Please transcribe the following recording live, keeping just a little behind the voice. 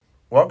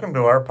Welcome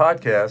to our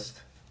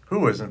podcast,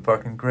 Who Isn't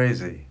Fucking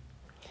Crazy?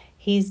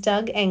 He's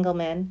Doug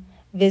Engleman,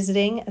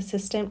 visiting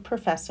assistant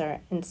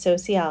professor in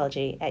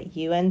sociology at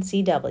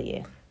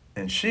UNCW.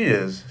 And she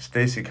is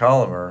Stacey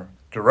Kolomor,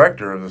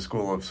 director of the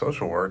School of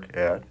Social Work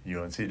at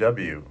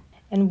UNCW.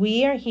 And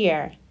we are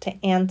here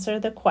to answer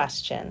the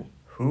question,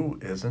 Who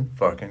isn't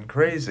fucking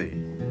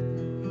crazy?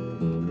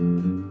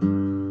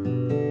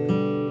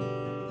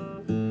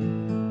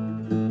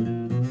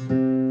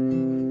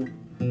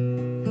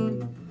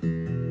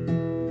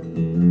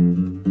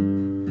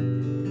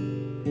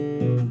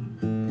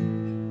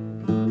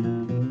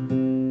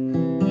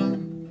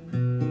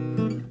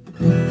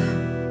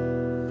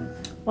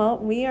 Well,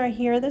 we are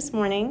here this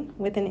morning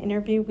with an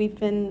interview we've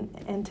been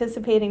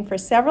anticipating for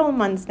several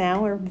months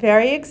now. We're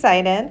very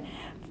excited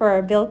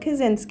for Bill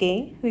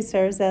Kawczynski, who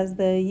serves as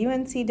the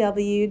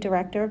UNCW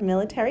Director of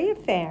Military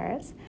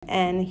Affairs.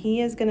 And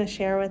he is going to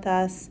share with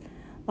us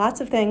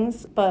lots of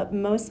things, but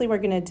mostly we're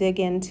going to dig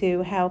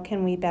into how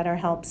can we better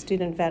help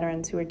student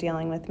veterans who are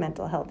dealing with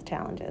mental health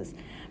challenges.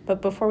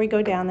 But before we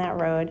go down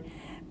that road,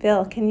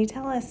 Bill, can you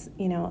tell us,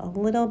 a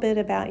little bit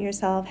about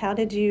yourself? How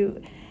did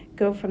you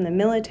go from the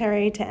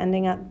military to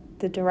ending up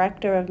the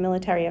Director of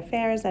Military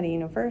Affairs at a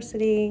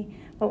university?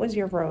 What was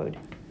your road?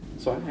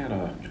 So I had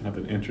a kind of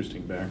an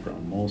interesting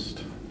background.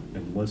 Most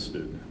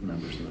enlisted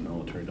members in the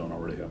military don't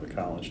already have a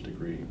college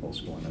degree.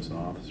 Most go in as an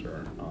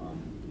officer.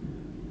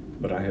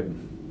 But I had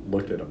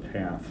looked at a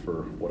path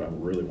for what I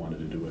really wanted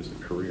to do as a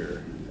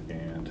career,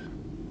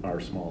 and our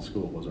small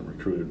school wasn't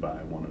recruited by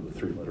one of the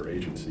three-letter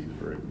agencies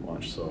very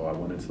much, so I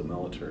went into the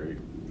military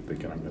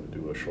thinking I'm going to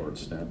do a short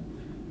stint,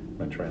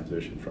 then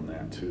transition from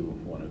that to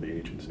one of the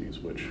agencies,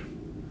 which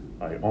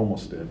I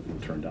almost did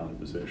and turned down a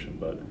position.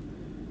 But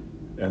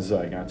as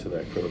I got to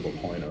that critical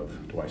point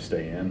of do I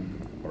stay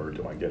in or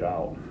do I get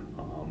out,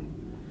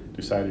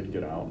 decided to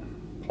get out,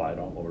 applied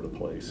all over the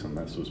place, and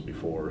this was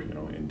before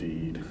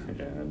Indeed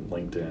and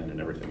LinkedIn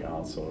and everything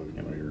else. So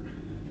you're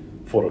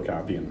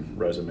photocopying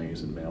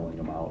resumes and mailing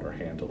them out or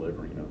hand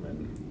delivering them,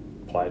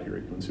 and applied here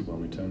at UNC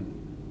Wilmington.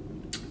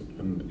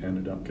 And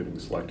ended up getting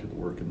selected to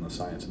work in the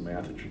Science and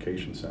Math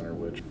Education Center,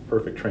 which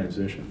perfect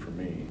transition for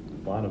me.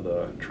 A lot of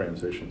the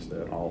transitions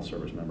that all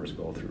service members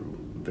go through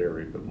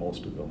vary, but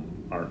most of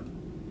them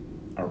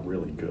aren't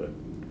really good,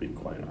 to be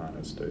quite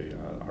honest. They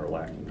are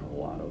lacking a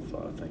lot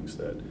of things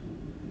that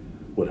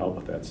would help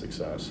with that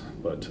success.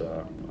 But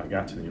I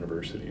got to the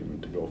university,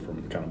 and to go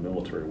from kind of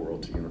military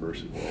world to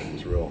university world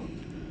was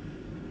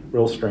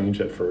real strange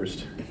at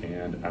first.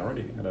 And I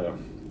already had a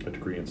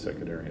degree in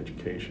secondary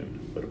education,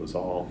 but it was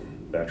all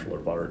Bachelor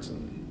of Arts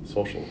in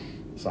Social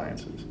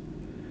Sciences.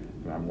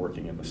 And I'm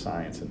working in the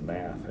Science and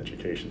Math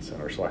Education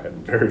Center, so I had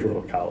very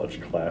little college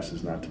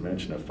classes, not to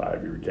mention a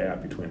 5-year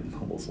gap between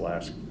those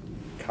last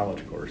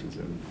college courses.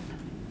 And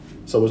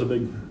so it was a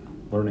big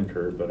learning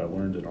curve, but I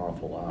learned an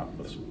awful lot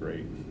with some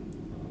great,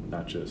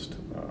 not just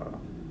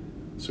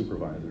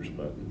supervisors,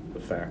 but the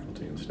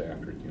faculty and staff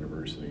here at the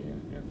university.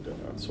 And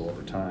so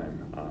over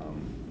time,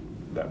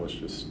 that was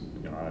just,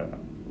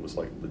 it was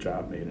like the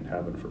job made in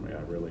heaven for me. I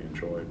really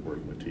enjoyed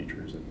working with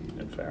teachers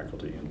and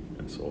faculty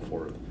and so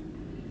forth.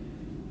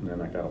 And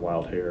then I got a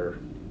wild hair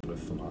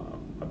with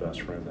my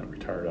best friend that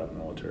retired out of the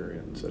military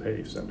and said,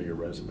 hey, send me your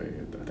resume.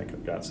 I think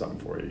I've got something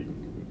for you. You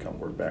can come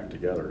work back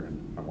together.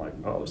 And I'm like,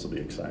 oh, this will be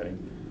exciting.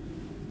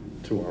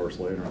 2 hours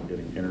later, I'm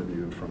getting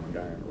interviewed from a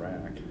guy in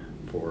Iraq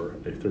for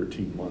a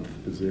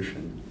 13-month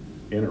position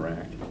in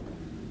Iraq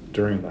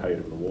during the height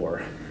of the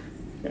war.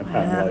 And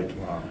I'm like,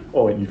 wow.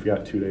 Oh, and you've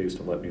got 2 days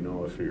to let me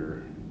know if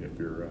you're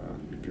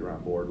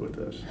on board with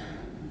this.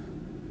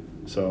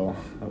 So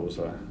that was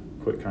a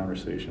quick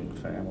conversation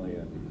with family,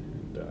 and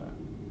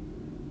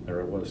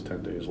there I was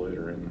 10 days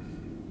later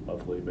in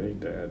lovely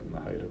Baghdad in the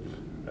height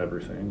of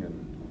everything.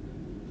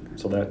 And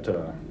so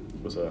that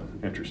was a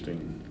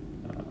interesting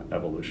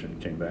evolution.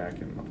 Came back,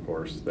 and of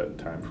course that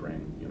time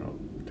frame,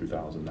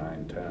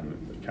 2009-10,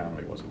 the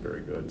economy wasn't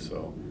very good,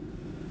 so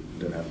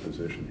didn't have a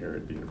position here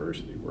at the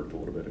university. Worked a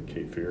little bit at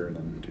Cape Fear, and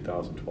then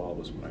 2012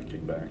 was when I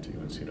came back to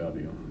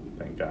UNCW.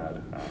 Thank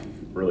God.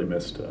 Really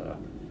missed a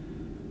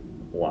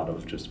lot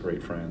of just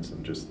great friends,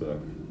 and just the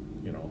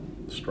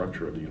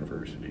structure of the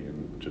university,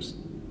 and just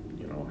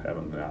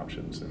having the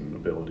options and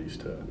abilities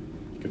to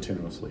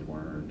continuously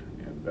learn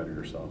and better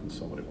yourself in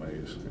so many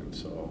ways. And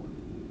so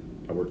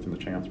I worked in the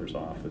chancellor's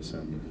office,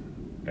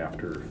 and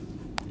after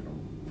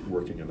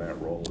working in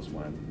that role is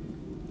when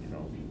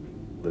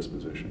this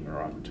position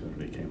or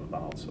opportunity came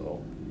about.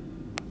 So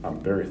I'm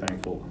very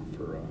thankful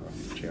for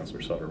Chancellor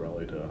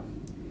Sutterelli to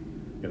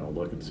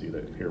look and see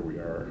that here we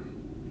are.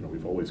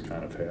 We've always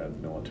kind of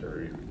had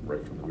military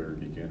right from the very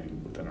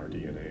beginning within our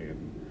DNA,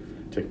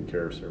 and taking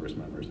care of service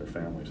members, their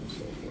families, and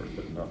so forth.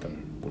 But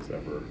nothing was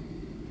ever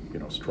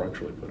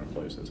structurally put in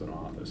place as an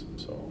office, and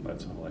so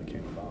that's how that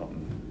came about.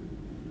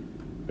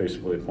 And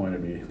basically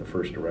appointed me the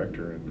first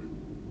director, and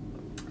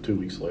 2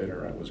 weeks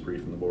later, I was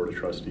briefing the Board of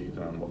Trustees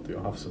on what the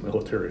Office of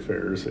Military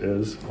Affairs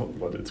is,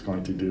 what it's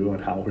going to do,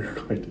 and how we were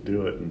going to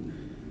do it.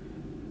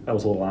 And that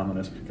was a little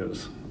ominous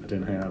because I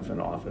didn't have an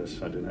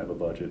office, I didn't have a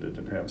budget, I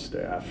didn't have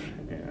staff,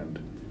 and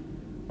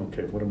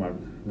okay, what am I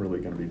really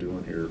going to be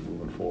doing here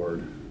moving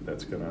forward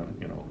that's going to,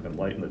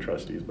 enlighten the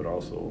trustees, but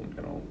also,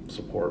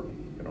 support,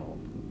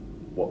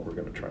 what we're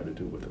going to try to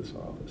do with this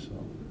office.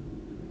 So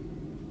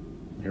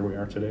here we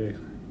are today,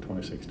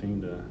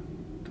 2016 to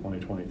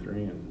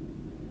 2023,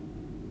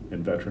 and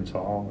in Veterans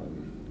Hall,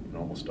 and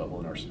almost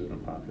doubling our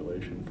student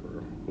population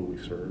for who we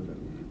serve,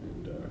 and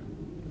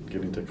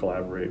getting to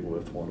collaborate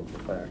with one of the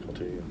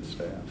faculty and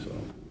staff. So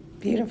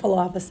Beautiful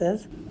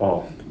offices.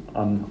 Oh,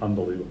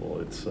 unbelievable.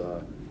 It's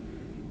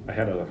I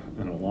had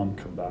an alum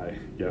come by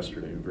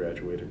yesterday who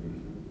graduated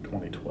in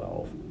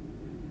 2012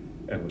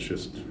 and was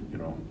just,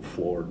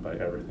 floored by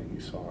everything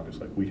he saw. It's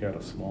like we had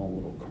a small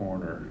little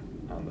corner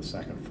on the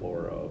second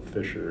floor of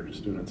Fisher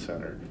Student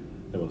Center.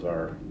 It was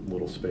our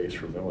little space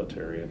for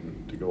military,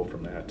 and to go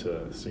from that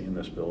to seeing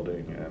this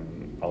building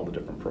and all the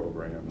different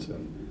programs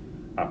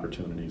and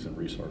opportunities and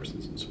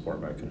resources and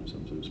support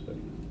mechanisms has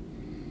been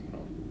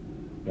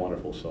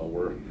wonderful. So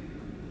we're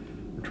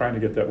trying to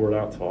get that word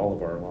out to all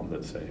of our alum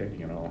that say, hey,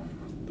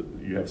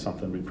 you have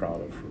something to be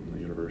proud of from the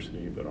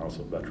university, but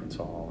also Veterans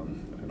Hall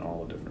and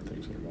all the different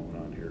things that are going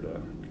on here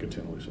to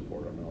continually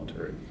support our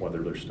military,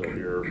 whether they're still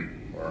here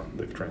or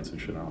they've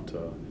transitioned out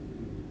to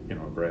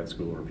a grad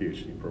school or a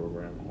PhD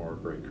program or a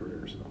great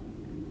career. So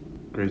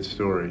great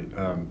story.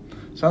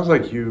 Sounds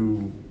like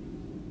you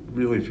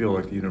really feel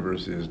like the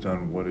university has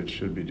done what it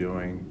should be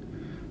doing,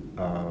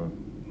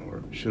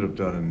 or should have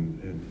done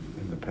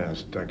in the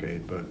past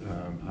decade, but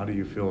how do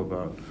you feel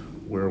about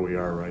where we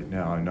are right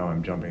now? I know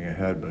I'm jumping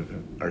ahead, but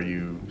are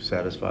you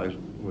satisfied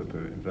with the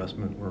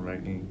investment we're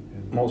making?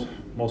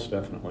 Most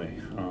definitely.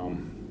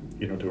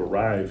 To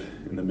arrive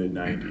in the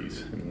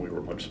mid-90s, and we were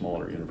a much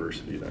smaller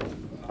university, there were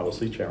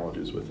obviously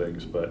challenges with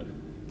things, but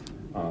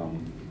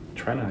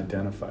trying to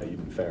identify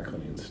even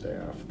faculty and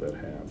staff that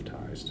have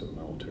ties to the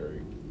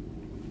military.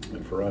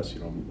 And for us,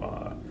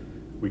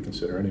 we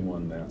consider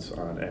anyone that's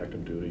on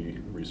active duty,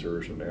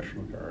 reserves, or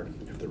National Guard,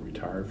 if they're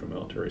retired from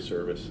military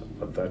service,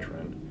 a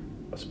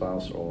veteran, a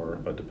spouse, or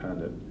a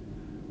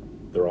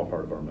dependent, they're all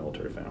part of our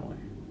military family.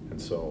 And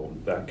so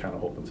that kind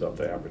of opens up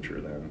the aperture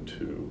then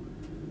to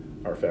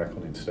our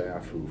faculty and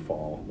staff who a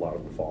lot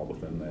of them fall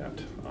within that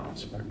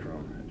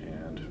spectrum.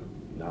 And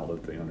now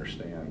that they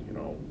understand,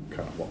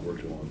 kind of what we're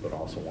doing, but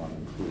also want to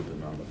include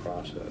them on the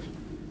process.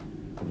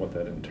 And what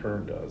that in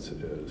turn does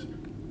is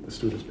the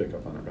students pick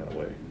up on it right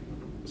away.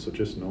 So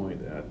just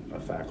knowing that a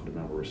faculty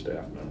member or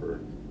staff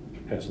member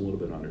has a little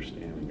bit of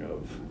understanding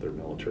of their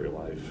military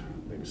life,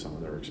 maybe some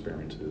of their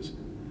experiences,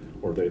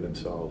 or they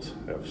themselves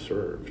have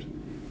served,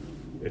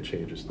 it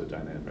changes the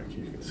dynamic.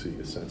 You can see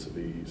a sense of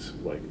ease,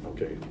 like,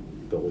 okay,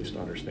 they'll at least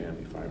understand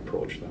me if I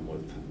approach them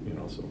with,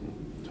 some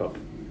tough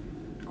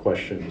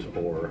questions,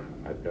 or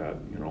I've got,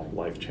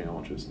 life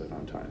challenges that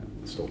I'm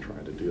still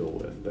trying to deal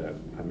with, that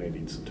I may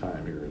need some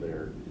time here or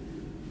there.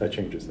 That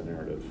changes the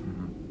narrative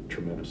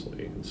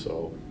tremendously. And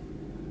so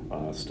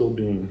still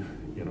being,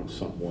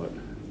 somewhat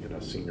in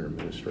a senior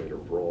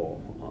administrative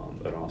role,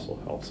 that also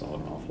helps out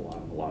an awful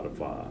lot.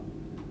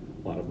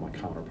 A lot of my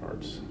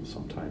counterparts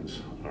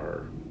sometimes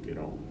are, in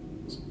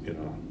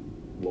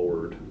a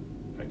lowered,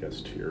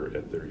 tier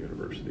at their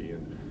university.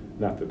 And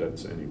not that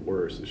that's any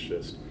worse, it's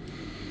just,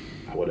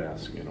 I would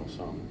ask,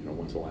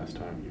 when's the last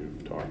time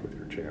you've talked with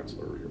your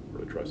chancellor or your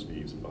board of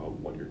trustees about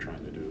what you're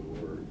trying to do,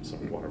 or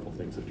some wonderful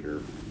things that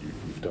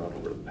you've done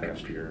over the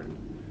past year? And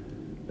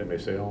they may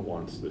say,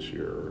 once this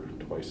year or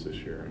twice this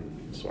year.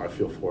 And so I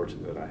feel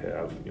fortunate that I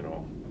have,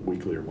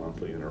 weekly or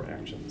monthly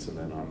interactions, and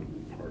then I'm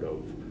part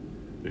of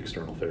the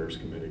External Affairs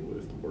Committee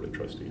with the Board of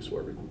Trustees, so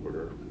every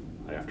quarter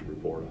I have to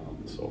report on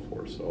and so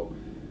forth. So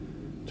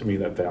to me,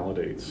 that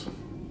validates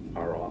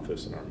our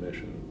office and our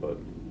mission, but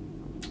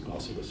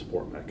also the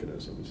support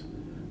mechanisms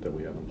that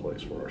we have in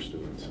place for our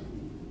students.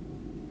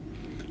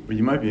 Well,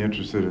 you might be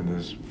interested in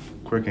this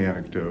quick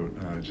anecdote.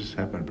 It just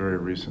happened very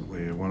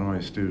recently. One of my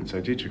students,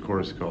 I teach a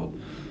course called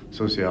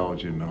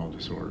Sociology of Mental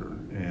Disorder,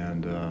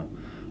 and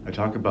I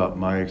talk about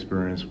my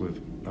experience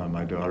with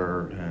my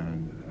daughter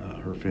and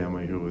her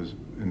family, who was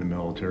in the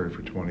military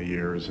for 20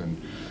 years,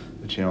 and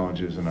the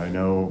challenges. And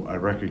I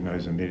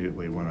recognize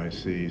immediately when I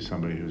see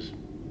somebody who's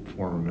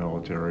former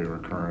military or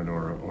current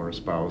or a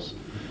spouse,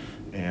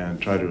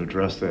 and try to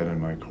address that in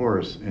my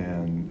course.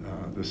 And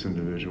this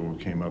individual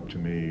came up to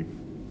me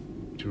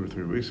 2 or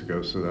 3 weeks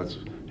ago, so that's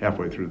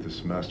halfway through the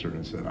semester,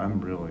 and said, I'm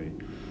really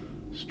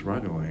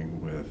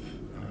struggling with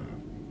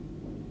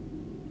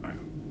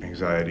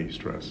anxiety,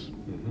 stress.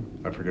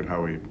 I forget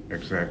how he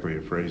exactly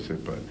phrased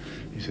it, but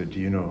he said, do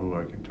you know who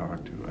I can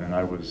talk to? And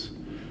I was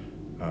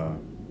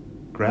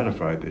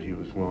gratified that he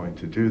was willing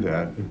to do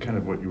that, and kind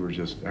of what you were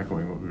just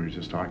echoing, what we were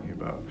just talking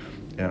about.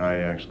 And I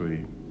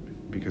actually,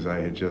 because I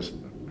had just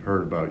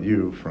heard about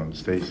you from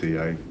Stacey,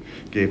 I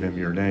gave him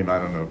your name. I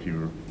don't know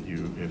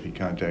if he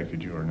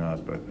contacted you or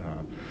not, but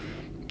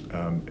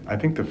I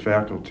think the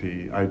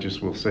faculty, I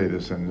just will say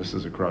this, and this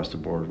is across the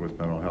board with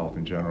mental health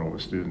in general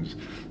with students,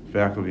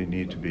 faculty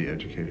need to be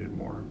educated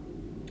more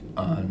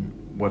on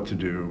what to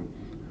do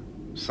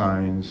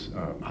signs,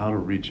 how to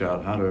reach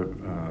out, how to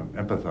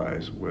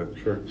empathize with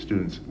Sure.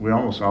 students. We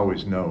almost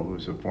always know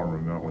who's a former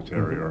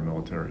military Mm-hmm. or a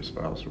military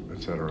spouse,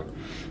 et cetera.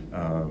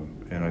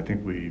 And I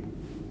think we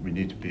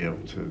need to be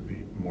able to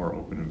be more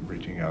open in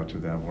reaching out to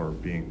them or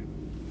being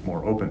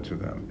more open to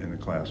them in the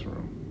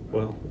classroom.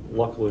 Well,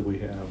 luckily we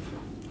have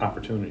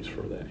opportunities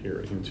for that here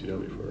at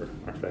UNCW for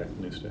our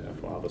faculty and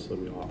staff. Obviously,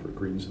 we offer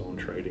Green Zone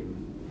training,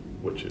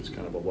 which is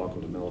kind of a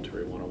welcome to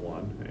military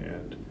 101,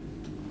 and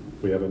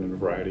we have it in a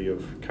variety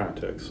of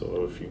contexts.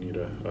 So if you need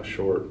a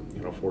short,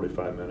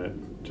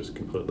 45-minute, just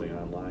completely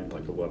online,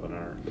 like a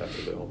webinar, that's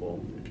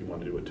available. If you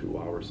want to do a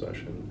 2-hour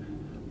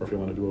session, or if you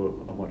want to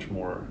do a much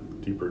more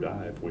deeper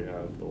dive, we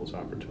have those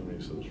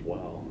opportunities as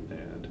well.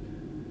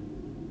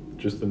 And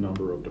just the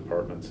number of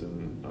departments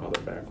and other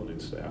faculty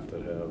and staff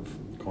that have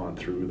gone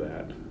through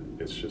that,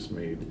 it's just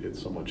made it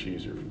so much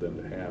easier for them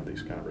to have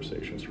these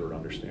conversations or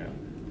understand,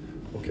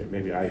 okay,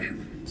 maybe I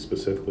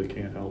specifically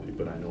can't help you,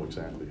 but I know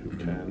exactly who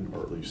can,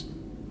 or at least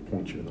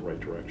point you in the right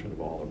direction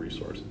of all the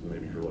resources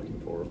maybe you're looking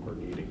for or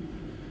needing.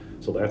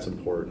 So that's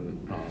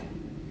important.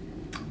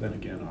 Then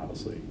again,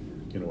 obviously,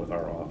 with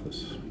our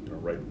office,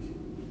 right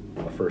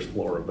on the first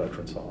floor of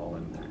Veterans Hall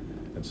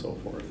and so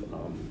forth.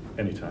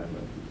 Anytime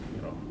that,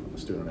 a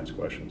student has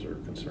questions or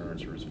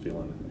concerns or is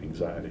feeling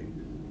anxiety,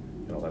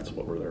 that's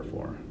what we're there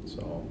for.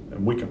 So,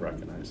 and we can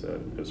recognize that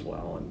as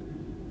well.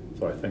 And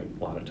so I think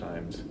a lot of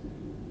times,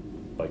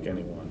 like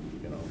anyone,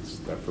 it's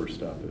that first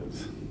step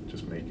is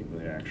just making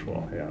the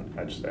actual, hey,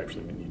 I just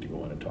actually need to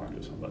go in and talk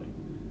to somebody.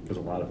 Because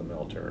a lot of the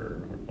military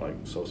are like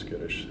so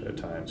skittish at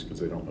times because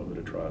they don't know who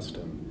to trust.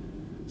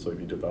 And so if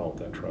you develop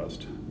that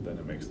trust, then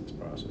it makes this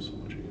process so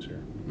much easier.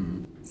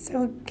 Mm-hmm.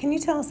 So can you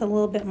tell us a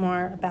little bit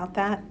more about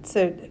that?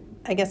 So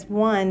I guess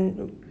one,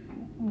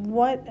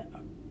 what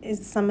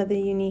is some of the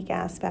unique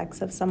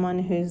aspects of someone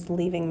who's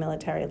leaving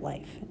military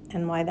life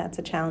and why that's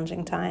a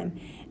challenging time?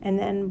 And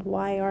then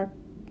why are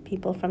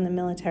people from the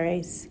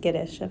military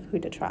skittish of who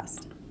to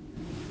trust?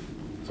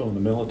 So in the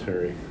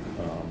military,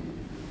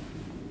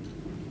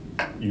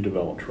 you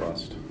develop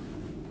trust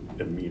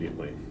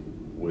immediately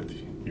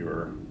with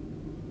your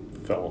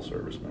fellow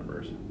service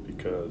members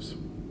because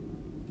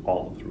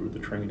all through the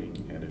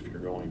training, and if you're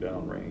going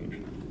down range,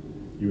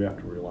 you have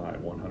to rely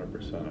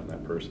 100% on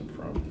that person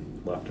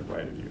from left and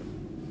right of you,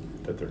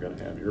 that they're going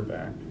to have your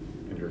back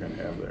and you're going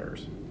to have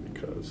theirs,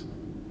 because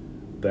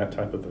that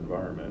type of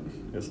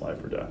environment is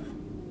life or death.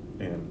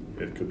 And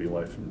it could be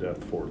life and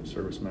death for the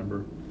service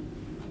member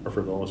or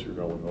for those you're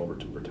going over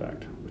to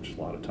protect, which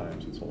a lot of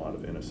times it's a lot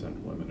of innocent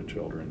women and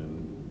children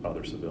and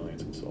other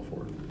civilians and so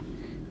forth.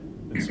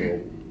 And so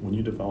when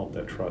you develop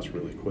that trust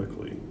really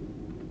quickly,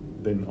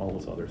 then all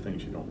those other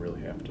things you don't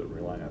really have to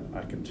rely on.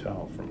 I can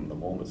tell from the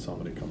moment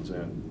somebody comes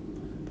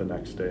in, the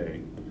next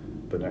day,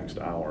 the next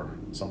hour,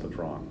 something's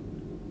wrong,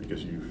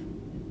 because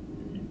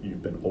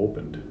you've been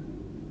opened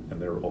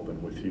and they're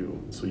open with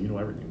you. So you know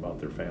everything about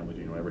their family,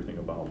 you know everything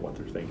about what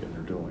they're thinking,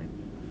 they're doing.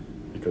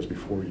 Because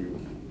before you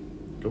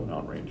go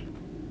downrange,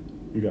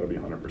 you gotta be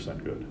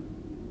 100%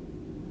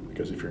 good.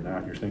 Because if you're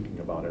not, you're thinking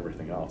about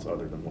everything else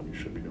other than what you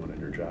should be doing in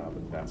your job,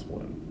 and that's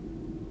when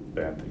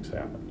bad things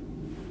happen.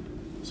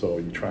 So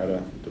you try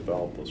to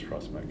develop those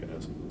trust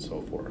mechanisms and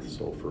so forth.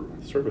 So for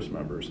service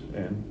members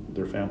and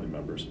their family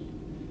members,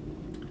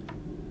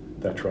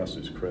 that trust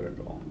is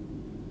critical.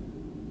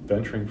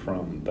 Venturing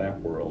from that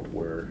world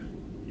where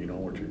you know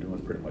what you're doing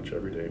pretty much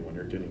every day, when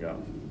you're getting up,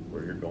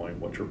 where you're going,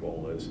 what your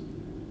goal is,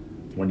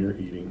 when you're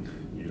eating,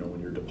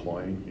 when you're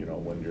deploying,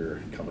 when you're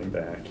coming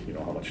back,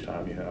 how much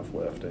time you have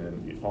left,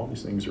 and all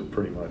these things are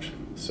pretty much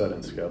set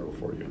in schedule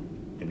for you.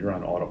 And you're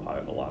on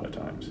autopilot a lot of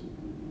times.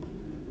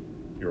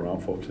 You're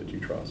around folks that you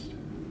trust.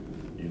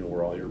 You know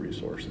where all your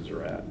resources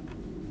are at.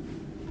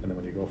 And then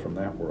when you go from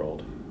that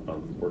world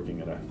of working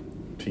in a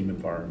team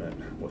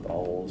environment with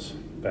all those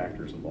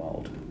factors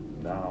involved,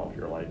 now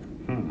you're like,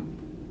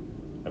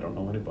 I don't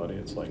know anybody.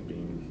 It's like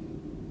being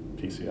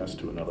PCS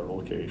to another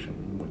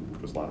location,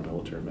 because a lot of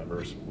military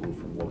members move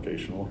from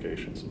location to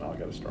location, so now I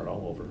got to start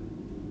all over.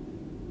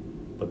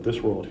 But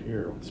this world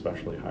here,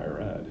 especially higher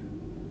ed,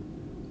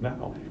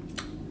 now,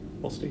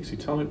 well, Stacey,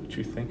 tell me what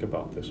you think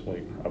about this.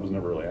 Like, I was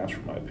never really asked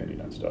for my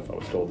opinion on stuff. I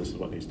was told this is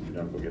what needs to be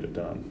done, go get it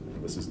done.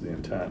 And this is the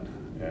intent,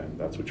 and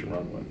that's what you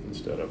run with,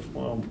 instead of,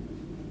 well,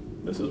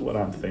 this is what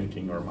I'm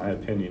thinking, or my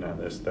opinion on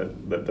this.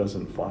 That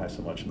doesn't fly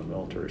so much in the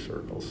military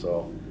circles.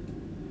 So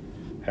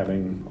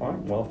having,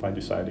 well, if I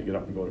decide to get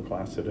up and go to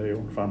class today,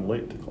 or if I'm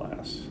late to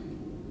class,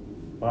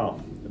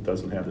 wow, it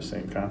doesn't have the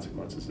same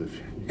consequences if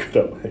you get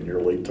up and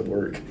you're late to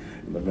work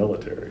in the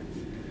military.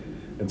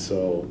 And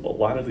so a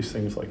lot of these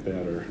things like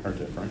that are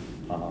different.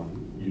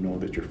 You know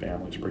that your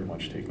family's pretty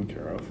much taken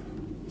care of.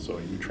 So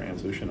you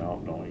transition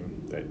out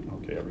knowing that,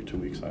 okay, every 2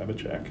 weeks I have a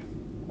check.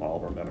 All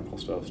of our medical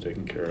stuff is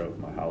taken care of.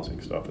 My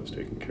housing stuff is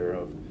taken care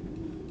of.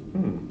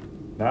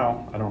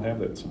 Now I don't have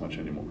that so much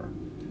anymore.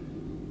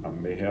 I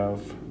may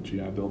have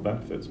GI Bill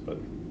benefits, but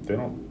they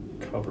don't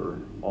cover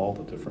all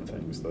the different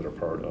things that are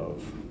part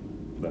of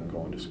them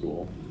going to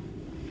school.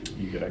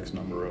 You get X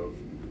number of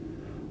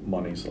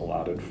money's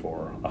allotted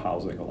for a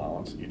housing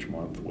allowance each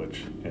month,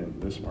 which in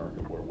this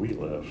market where we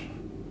live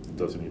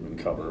doesn't even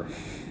cover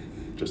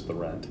just the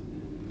rent.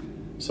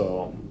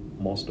 So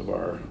most of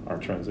our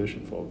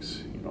transition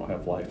folks,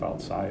 have life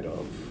outside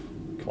of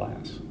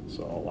class.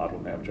 So a lot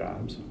of them have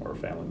jobs or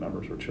family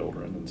members or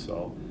children, and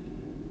so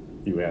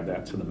you add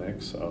that to the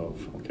mix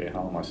of, okay,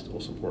 how am I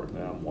still supporting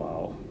them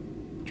while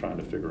trying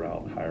to figure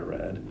out higher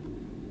ed?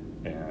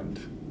 And,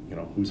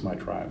 who's my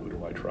tribe? Who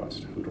do I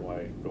trust? Who do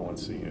I go and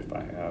see if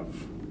I have,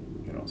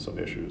 some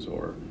issues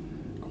or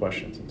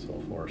questions and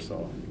so forth?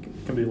 So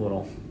it can be a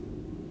little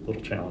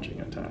challenging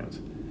at times.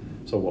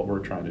 So what we're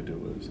trying to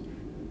do is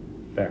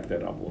back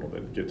that up a little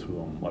bit, get to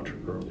them much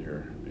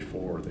earlier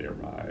before they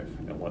arrive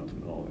and let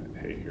them know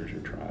that, hey, here's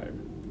your tribe.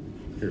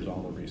 Here's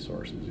all the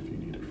resources if you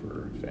need it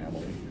for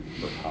family,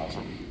 for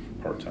housing,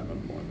 part-time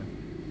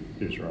employment.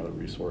 Here's your other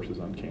resources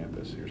on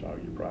campus. Here's how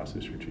you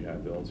process your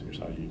GI bills. Here's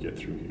how you get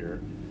through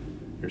here.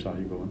 Here's how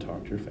you go and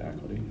talk to your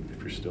faculty.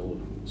 If you're still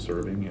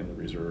serving in the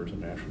reserves and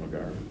National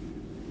Guard,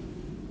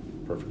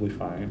 perfectly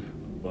fine,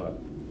 but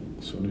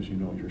as soon as you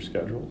know your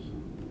schedules,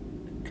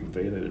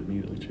 convey that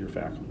immediately to your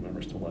faculty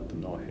members to let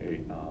them know,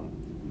 hey,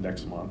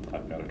 next month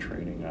I've got a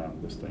training on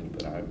this thing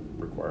that I'm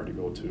required to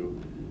go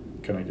to.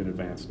 Can I get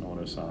advance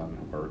notice on,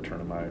 or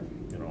turn in my,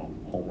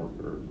 homework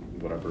or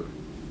whatever,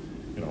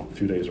 a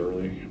few days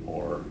early,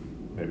 or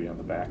maybe on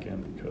the back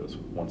end, because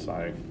once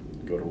I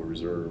go to a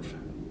reserve,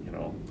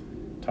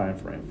 time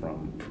frame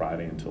from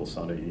Friday until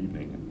Sunday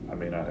evening, I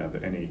may not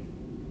have any,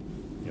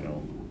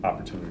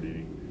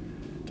 opportunity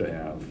to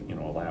have,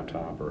 a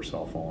laptop or a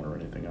cell phone or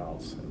anything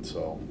else. And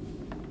so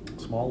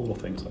small little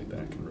things like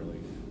that can really,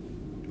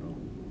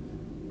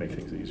 make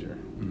things easier.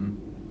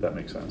 Mm-hmm. That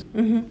makes sense.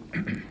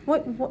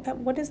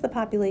 Mm-hmm. What is the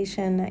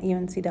population at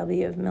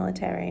UNCW of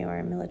military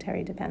or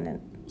military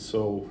dependent?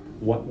 So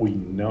what we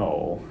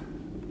know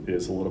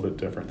is a little bit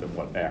different than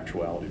what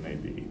actuality may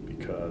be,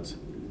 because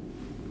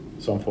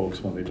some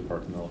folks, when they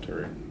depart the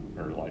military,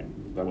 are like,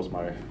 that was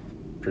my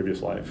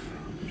previous life,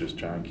 just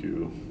John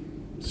Q.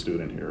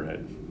 student here at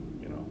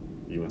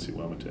UNC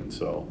Wilmington.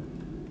 So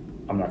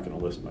I'm not going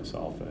to list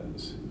myself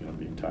as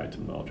being tied to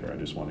the military. I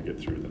just want to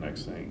get through the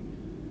next thing.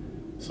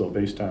 So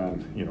based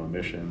on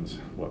missions,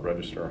 what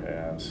Registrar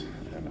has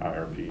and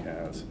IRP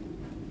has,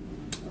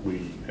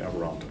 we have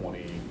around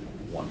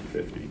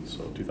 2,150,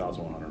 so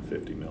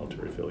 2,150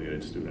 military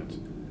affiliated students.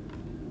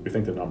 We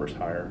think the number's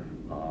higher,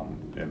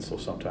 and so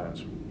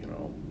sometimes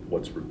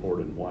what's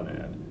reported in one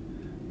end,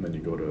 and then you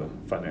go to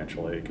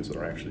financial aid because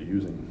they're actually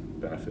using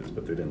benefits,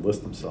 but they didn't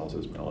list themselves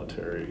as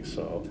military.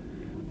 So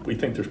we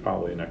think there's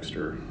probably an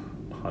extra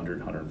 100,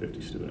 150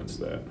 students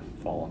that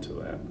fall into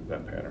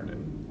that pattern,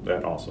 and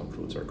that also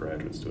includes our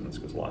graduate students,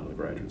 because a lot of the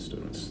graduate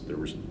students,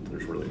 there's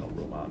really no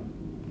room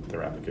on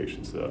their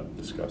applications to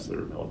discuss their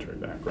military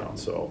background.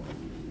 So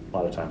a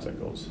lot of times that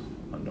goes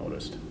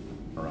unnoticed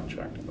or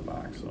unchecked in the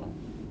box. So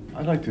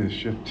I'd like to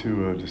shift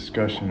to a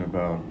discussion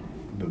about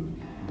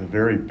the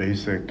very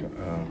basic,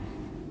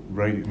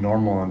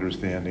 normal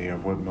understanding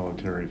of what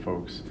military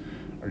folks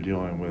are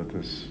dealing with,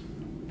 this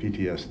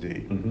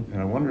PTSD. Mm-hmm.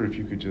 And I wonder if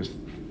you could just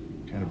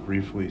kind of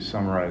briefly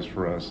summarize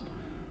for us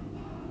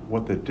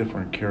what the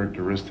different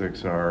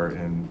characteristics are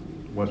and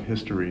what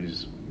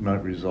histories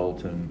might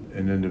result in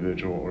an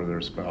individual or their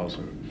spouse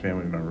or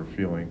family member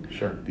feeling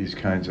having these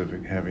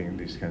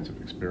kinds of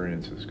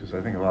experiences. Because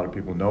I think a lot of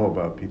people know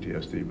about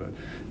PTSD,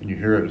 and you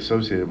hear it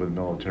associated with the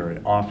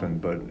military often,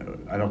 but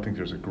I don't think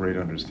there's a great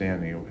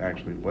understanding of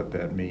actually what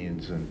that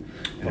means and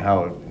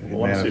how it manifests. I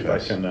want to see if I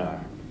can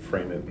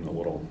frame it in a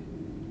little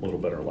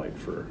better light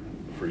for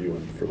you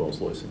and for those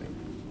listening.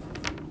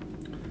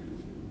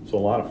 So a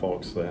lot of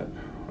folks that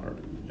are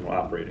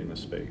operating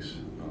this space,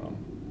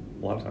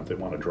 a lot of times they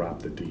want to drop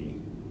the D,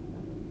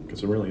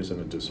 because it really isn't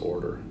a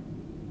disorder.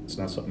 It's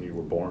not something you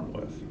were born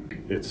with.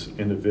 It's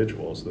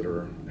individuals that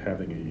are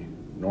having a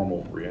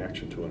normal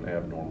reaction to an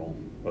abnormal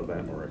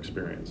event or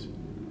experience.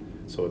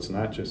 So it's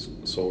not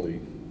just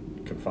solely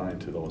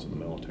confined to those in the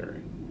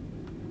military.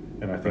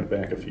 And I think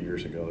back a few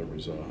years ago, there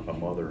was a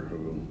mother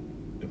who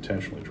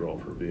intentionally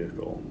drove her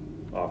vehicle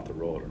off the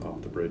road and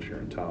off the bridge here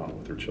in town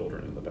with her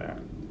children in the back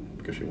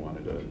because she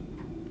wanted to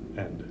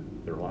end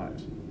their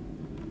lives.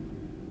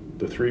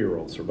 The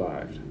 3-year-old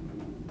survived.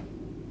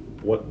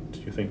 What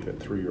do you think that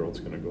 3-year-old's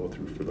going to go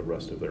through for the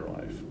rest of their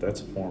life?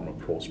 That's a form of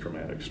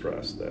post-traumatic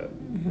stress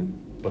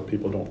but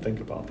people don't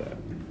think about that.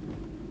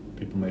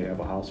 People may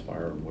have a house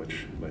fire in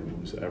which they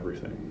lose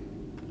everything,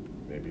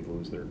 maybe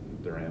lose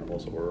their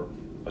animals or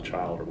a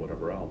child or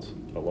whatever else,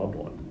 a loved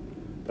one.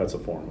 That's a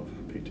form of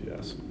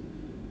PTS.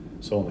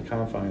 So in the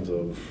confines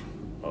of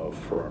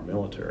for our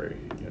military,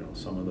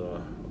 some of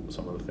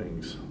the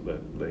things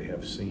that they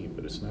have seen,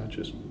 but it's not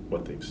just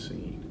what they've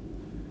seen.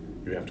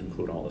 You have to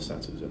include all the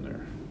senses in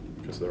there,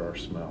 because there are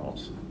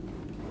smells,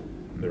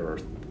 there are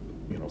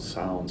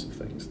sounds of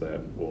things that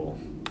will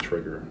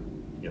trigger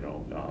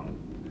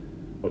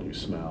what you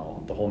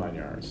smell, the whole 9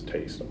 yards,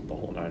 taste, the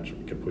whole 9 yards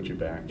can put you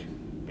back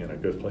in a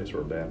good place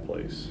or a bad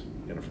place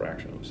in a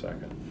fraction of a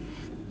second.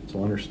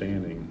 So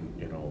understanding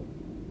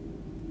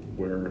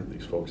where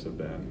these folks have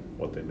been,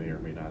 what they may or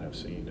may not have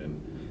seen,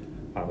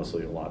 and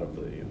obviously a lot of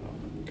the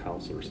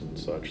counselors and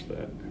such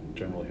that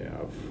generally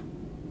have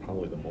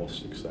probably the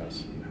most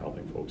success in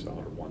helping folks out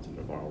are ones that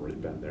have already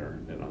been there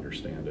and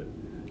understand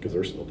it, because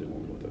they're still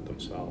dealing with it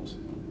themselves.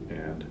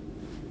 And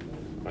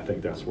I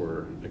think that's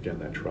where, again,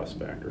 that trust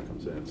factor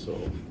comes in.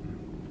 So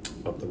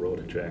up the road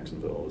in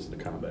Jacksonville is the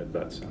Combat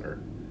Vet Center.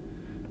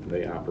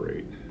 They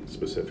operate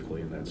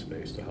specifically in that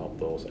space to help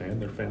those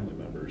and their family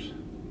members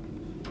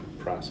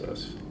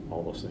process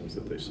all those things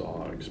that they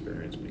saw and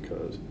experienced,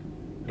 because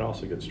it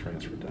also gets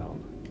transferred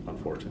down,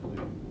 unfortunately,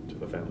 to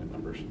the family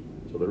members.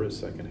 So there is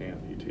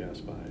secondhand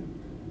PTS by,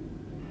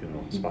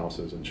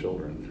 spouses and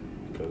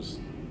children, because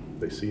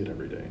they see it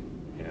every day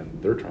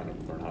and they're trying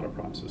to learn how to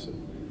process it.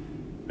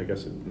 I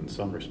guess in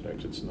some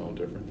respects it's no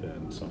different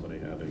than somebody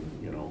having,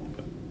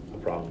 a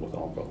problem with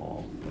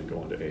alcohol and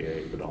going to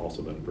AA, but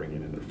also then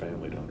bringing in their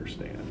family to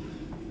understand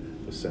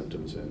the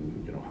symptoms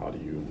and, how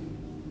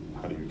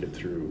do you get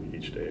through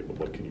each day, but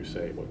what can you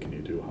say, what can you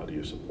do, how do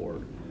you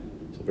support?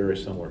 So very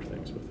similar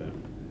things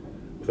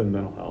within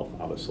mental health,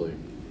 obviously,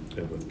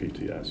 and with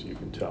PTS, you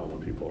can tell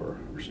when people are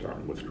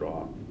starting to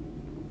withdraw.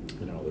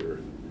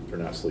 They're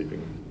not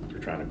sleeping, they're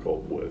trying to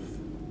cope with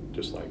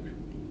just like,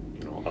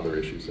 other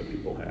issues that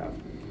people have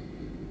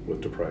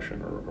with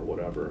depression or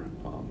whatever,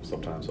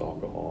 sometimes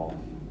alcohol,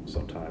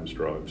 sometimes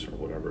drugs or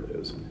whatever it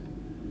is.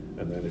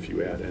 And then if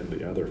you add in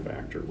the other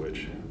factor,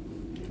 which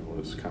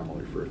is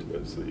commonly referred to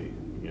as the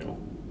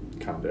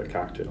combat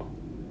cocktail.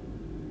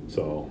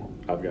 So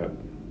I've got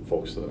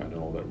folks that I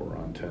know that were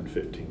on 10,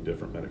 15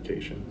 different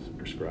medications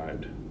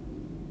prescribed,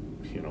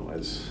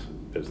 as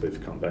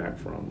they've come back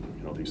from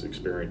these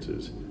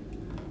experiences,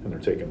 and they're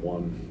taking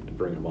one to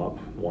bring them up,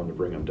 one to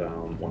bring them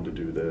down, one to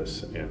do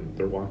this, and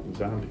they're walking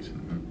zombies.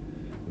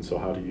 And so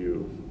how do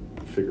you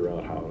figure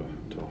out how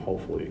to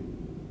hopefully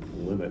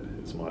limit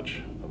as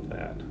much of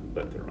that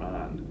they're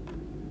on,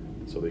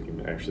 so they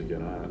can actually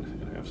get on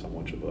and have so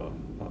much of a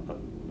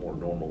more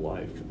normal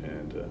life?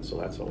 And so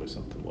that's always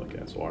something to look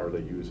at. So are they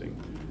using,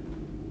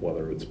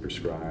 whether it's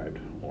prescribed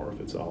or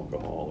if it's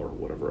alcohol or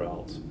whatever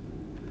else?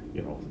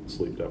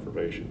 Sleep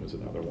deprivation is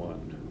another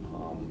one.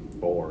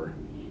 Or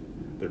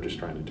they're just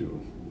trying to do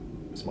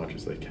as much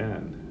as they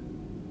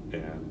can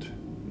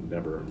and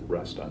never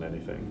rest on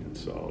anything. And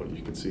so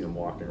you can see them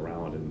walking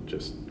around and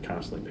just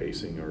constantly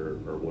pacing or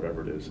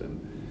whatever it is. And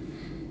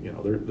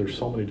there's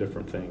so many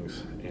different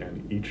things,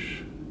 and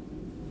each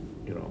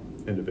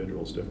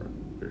individual is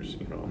different. There's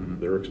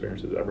their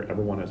experiences.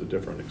 Everyone has a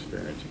different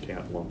experience. You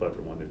can't lump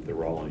everyone if they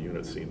were all in a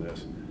unit seeing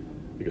this,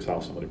 because how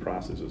somebody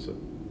processes it,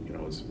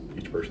 is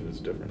each person is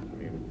different.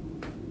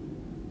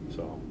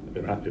 So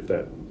if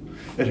that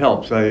it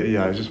helps.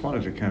 I just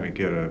wanted to kind of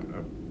get a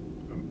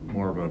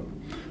more of a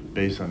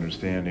base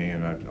understanding,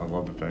 and I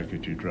love the fact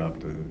that you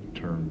dropped the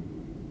term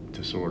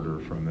disorder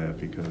from that,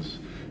 because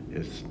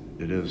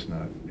it is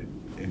not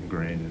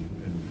ingrained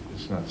and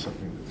it's not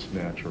something that's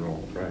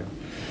natural. Right.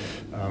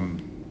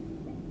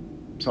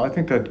 So I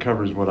think that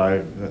covers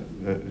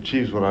that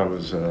achieves what I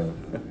was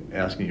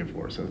asking you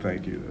for. So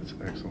thank you. That's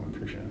excellent.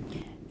 Appreciate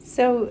it.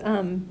 So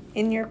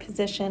in your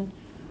position,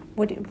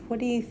 what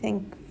do you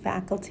think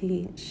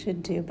faculty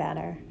should do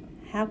better?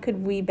 How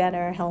could we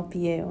better help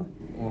you?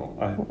 Well,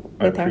 I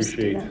with our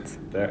appreciate students?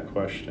 that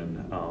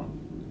question.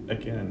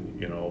 Again,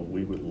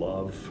 we would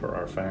love for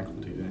our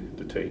faculty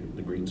to take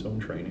the Green Zone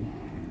training.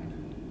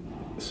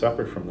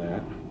 Separate from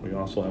that, we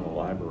also have a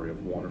library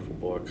of wonderful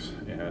books,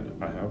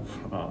 and I have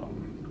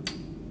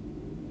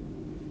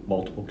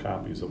multiple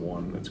copies of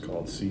one that's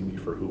called See Me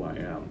for Who I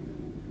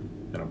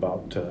Am. And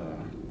about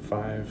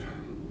 5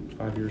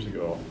 years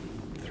ago,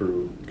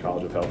 through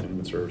College of Health and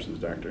Human Services,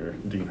 Dr.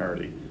 Dean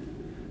Hardy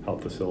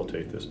helped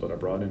facilitate this, but I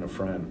brought in a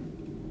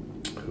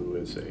friend who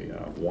is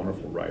a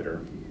wonderful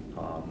writer.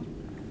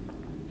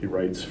 He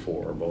writes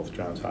for both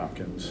Johns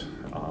Hopkins,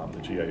 the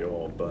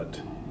GIO, but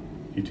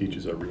he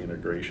teaches a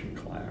reintegration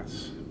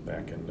class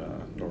back in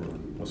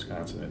northern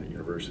Wisconsin at a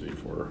university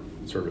for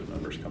service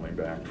members coming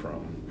back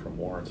from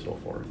war and so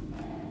forth.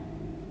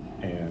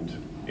 And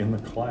in the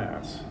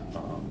class,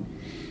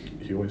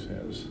 he always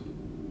has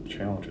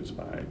challenges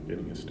by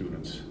getting his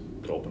students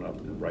to open up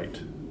and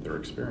write their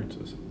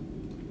experiences,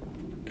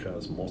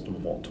 because most of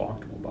them won't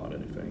talk to him about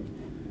anything,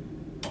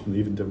 and they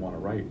even didn't want to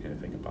write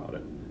anything about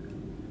it.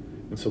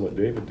 And so what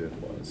David did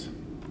was,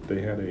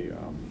 they had a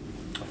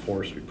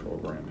forestry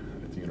program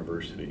at the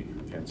university,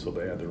 and so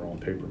they had their own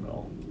paper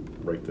mill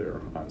right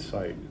there on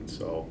site. And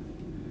so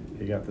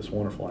he got this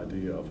wonderful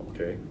idea of,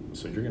 okay,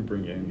 so you're going to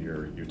bring in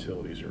your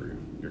utilities or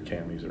your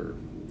camis or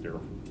your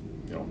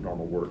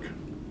normal work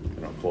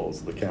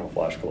clothes, the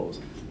camouflage clothes.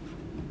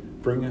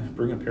 Bring a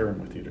pair in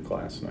with you to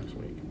class next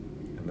week.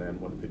 And then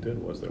what they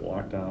did was they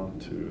walked down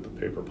to the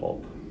paper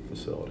pulp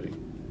facility,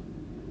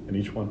 and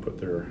each one put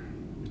their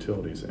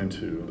utilities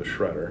into the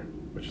shredder,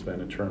 which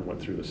then in turn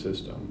went through the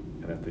system,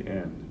 and at the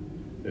end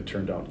it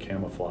turned out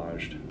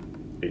camouflaged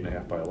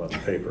 8.5 by 11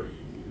 paper.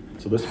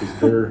 So this was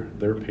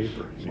their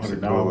paper. And he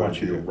said, now I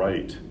want you to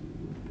write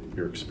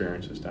your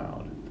experiences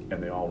down,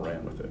 and they all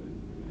ran with it.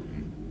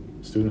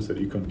 students that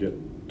you couldn't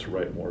get to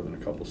write more than a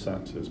couple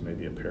sentences,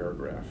 maybe a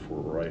paragraph,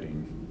 were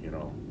writing,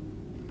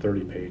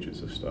 30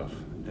 pages of stuff.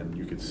 And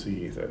you could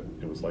see that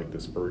it was like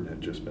this burden had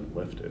just been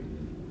lifted.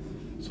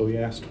 So he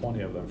asked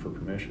 20 of them for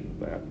permission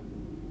that,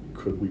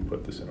 could we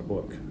put this in a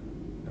book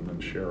and then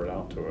share it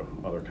out to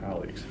other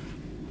colleagues?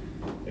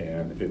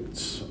 And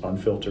it's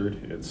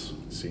unfiltered, it's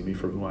see me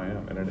for who I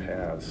am, and it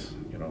has,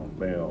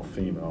 male,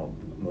 female,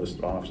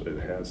 enlisted officer,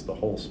 it has the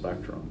whole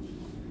spectrum.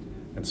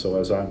 And so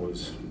as I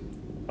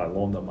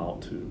loaned them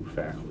out to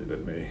faculty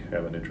that may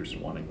have an interest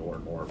in wanting to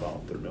learn more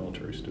about their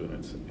military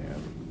students,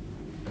 and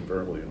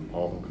invariably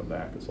all of them come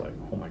back, it's like,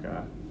 oh my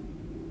God,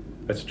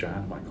 that's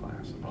John in my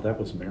class. Oh, that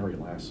was Mary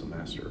last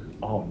semester.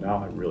 Oh,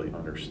 now I really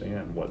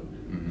understand what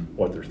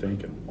they're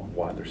thinking,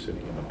 why they're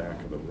sitting in the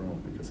back of the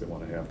room, because they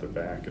want to have their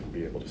back and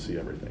be able to see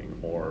everything.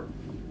 Or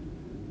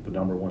the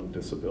number one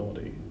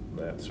disability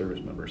that service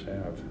members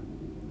have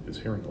is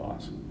hearing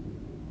loss,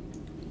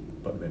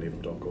 but many of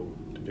them don't go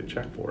to get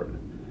checked for it.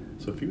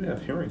 So if you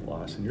have hearing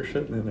loss and you're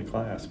sitting in the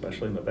class,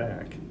 especially in the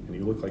back, and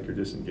you look like you're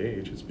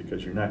disengaged, it's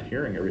because you're not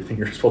hearing everything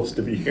you're supposed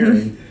to be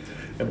hearing.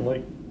 And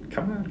like,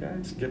 come on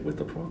guys, get with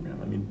the program.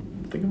 I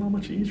mean, think of how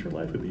much easier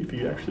life would be if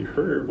you actually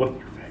heard what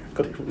your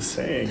faculty was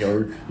saying,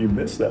 or you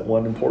missed that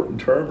one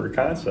important term or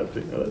concept.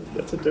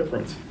 That's a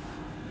difference.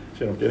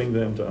 So, getting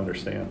them to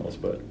understand those.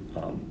 But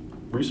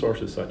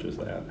resources such as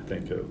that, I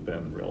think, have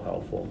been real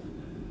helpful.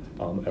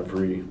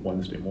 Every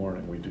Wednesday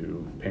morning we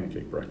do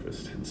pancake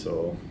breakfast, and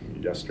so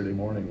yesterday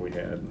morning we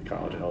had the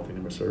College of Health and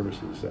Human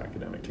Services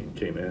academic team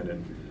came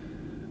in,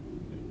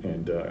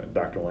 and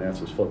Dr. Lance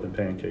was flipping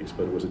pancakes,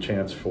 but it was a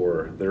chance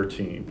for their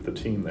team, the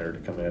team there, to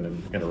come in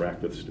and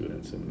interact with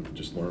students and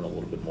just learn a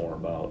little bit more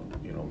about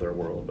their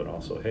world, but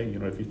also, hey,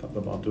 if you thought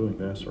about doing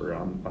this, or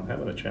I'm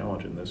having a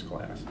challenge in this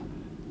class.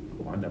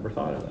 Well, I never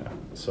thought of that.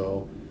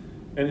 So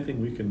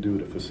anything we can do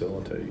to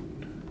facilitate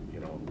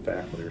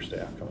faculty or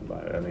staff coming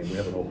by. I mean, we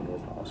have an open door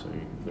policy.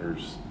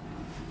 There's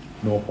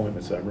no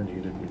appointments ever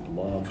needed. We'd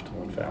love to,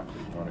 when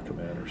faculty want to come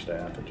in, or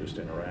staff, and just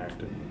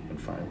interact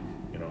and find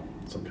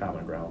some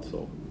common ground,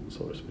 so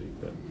to speak.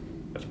 But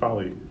that's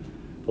probably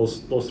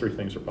those three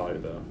things are probably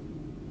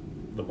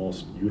the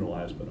most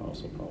utilized, but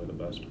also probably the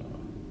best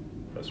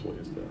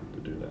ways to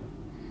do that.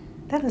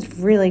 That is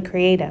really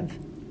creative.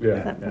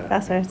 Yeah,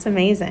 Professor, it's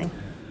amazing.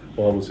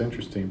 Well, it was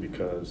interesting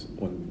because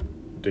when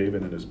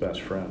David and his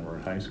best friend were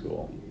in high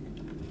school,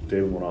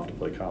 David went off to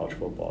play college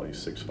football.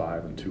 He's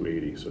 6'5" and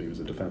 280, so he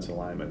was a defensive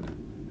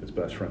lineman. His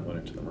best friend went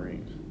into the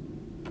Marines.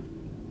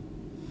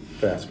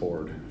 Fast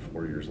forward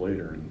 4 years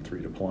later, in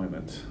 3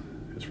 deployments,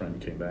 his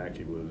friend came back.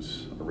 He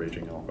was a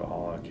raging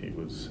alcoholic. He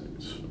was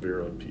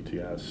severe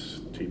PTS,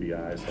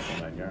 TBIs, the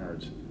whole 9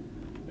 yards,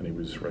 and he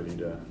was ready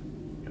to,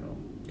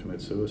 commit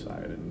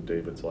suicide. And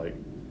David's like,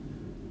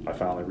 I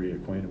finally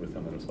reacquainted with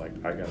him, and it's like,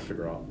 I got to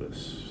figure out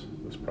this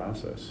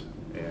process.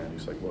 And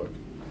he's like, look,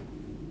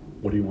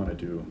 what do you want to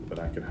do that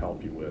I can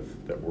help you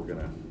with, that we're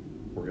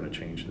gonna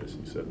change this?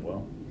 And he said,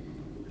 well,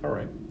 all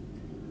right,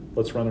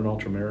 let's run an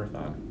ultra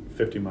marathon,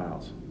 50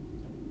 miles.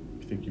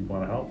 You think you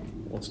want to help?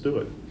 Let's do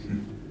it.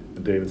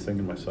 And David's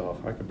thinking to myself,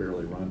 I could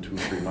barely run 2 or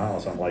 3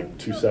 miles. I'm like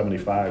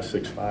 275,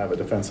 6'5", a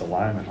defensive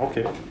lineman.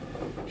 Okay,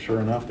 sure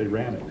enough, they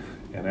ran it.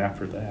 And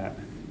after that,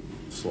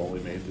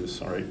 slowly made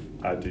this, all right,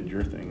 I did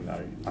your thing,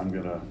 now I'm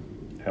gonna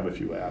have a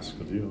few asks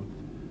of you.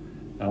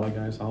 Now that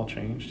guy's all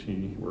changed.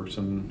 He works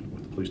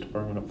with the police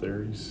department up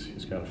there.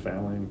 He's got a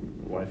family,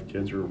 wife,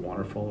 kids are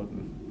wonderful.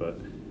 But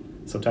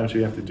sometimes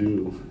you have to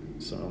do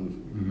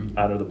some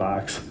out of the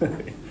box,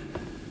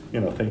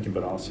 thinking,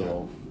 but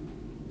also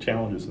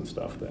challenges and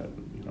stuff that,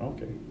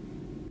 okay.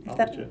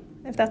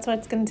 If that's what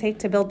it's going to take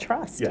to build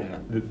trust. Yeah,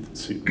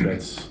 see,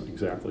 that's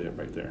exactly it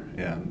right there.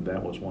 Yeah. And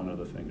that was one of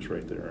the things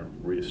right there,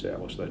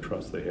 reestablish that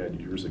trust they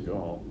had years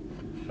ago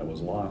that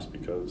was lost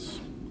because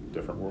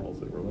different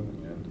worlds they were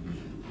living in.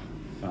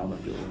 Now they're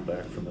building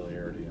back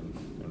familiarity and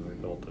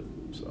rebuilt it.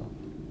 So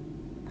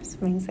That's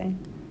amazing.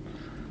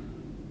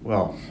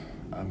 Well,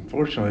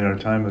 unfortunately, our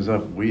time is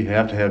up. We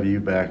have to have you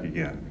back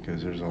again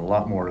because there's a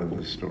lot more to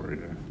this story.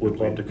 Would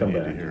love to come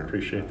need back. hear.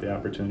 Appreciate the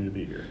opportunity to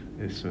be here.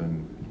 It's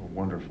been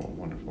wonderful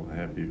to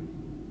have you.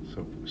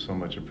 So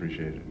much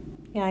appreciated.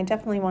 Yeah, I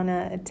definitely want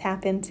to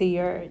tap into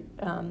your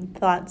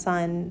thoughts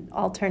on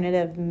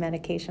alternative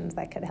medications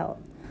that could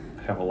help.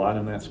 Have a lot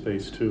in that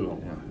space too.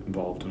 I'm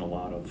involved in a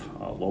lot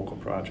of local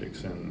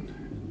projects and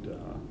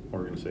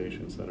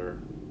organizations that are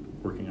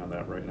working on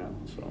that right now.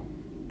 So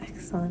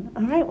Excellent.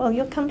 All right, well,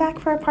 you'll come back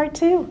for a part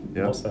 2.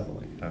 Yep. most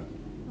definitely.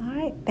 All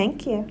right,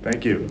 thank you.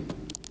 Thank you.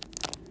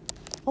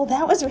 Well,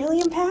 that was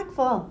really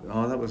impactful.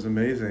 Oh, that was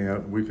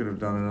amazing. We could have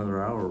done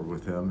another hour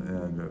with him,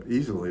 and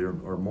easily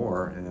or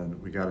more,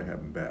 and we got to have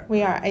him back.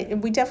 We are.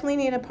 We definitely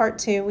need a part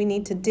 2. We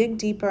need to dig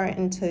deeper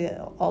into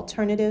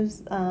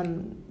alternatives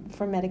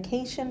for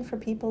medication for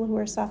people who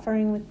are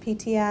suffering with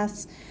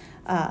PTS.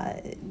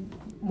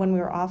 When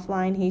we were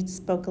offline, he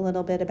spoke a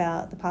little bit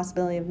about the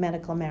possibility of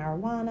medical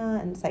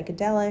marijuana and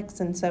psychedelics,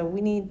 and so we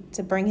need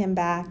to bring him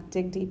back,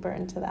 dig deeper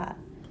into that.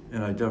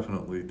 And I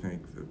definitely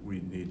think that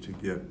we need to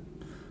get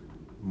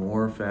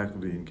more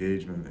faculty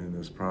engagement in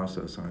this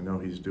process. I know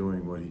he's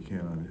doing what he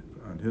can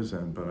on his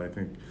end, but I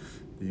think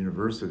the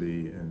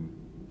university and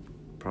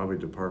probably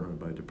department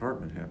by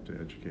department have to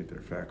educate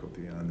their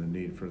faculty on the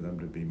need for them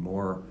to be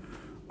more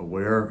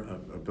aware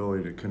of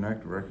ability to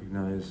connect,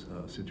 recognize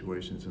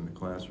situations in the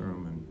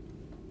classroom, and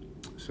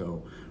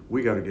so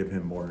we got to give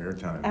him more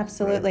airtime.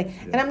 Absolutely.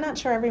 Right? And I'm not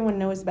sure everyone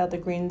knows about the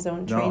green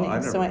zone No, training. I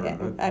never So heard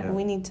of it, yeah.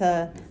 we need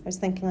to, I was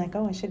thinking like,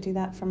 oh, I should do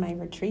that for my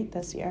retreat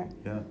this year.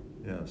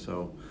 Yeah,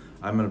 so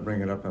I'm going to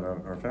bring it up in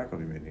our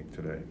faculty meeting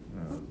today,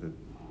 that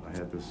I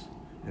had this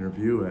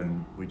interview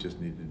and we just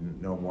need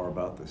to know more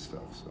about this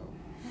stuff, so.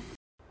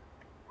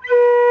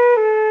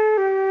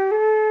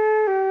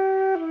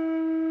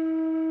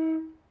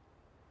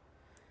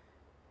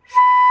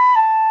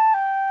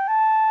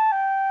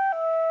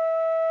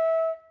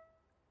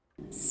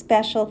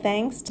 Special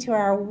thanks to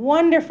our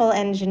wonderful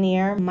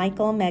engineer,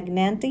 Michael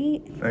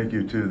Magnanti. Thank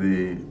you to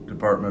the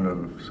Department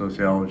of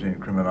Sociology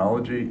and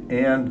Criminology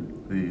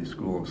and the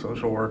School of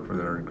Social Work for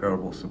their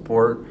incredible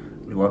support.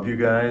 We love you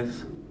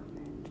guys.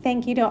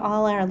 Thank you to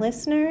all our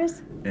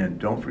listeners. And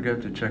don't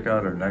forget to check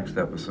out our next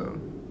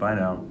episode. Bye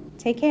now.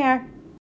 Take care.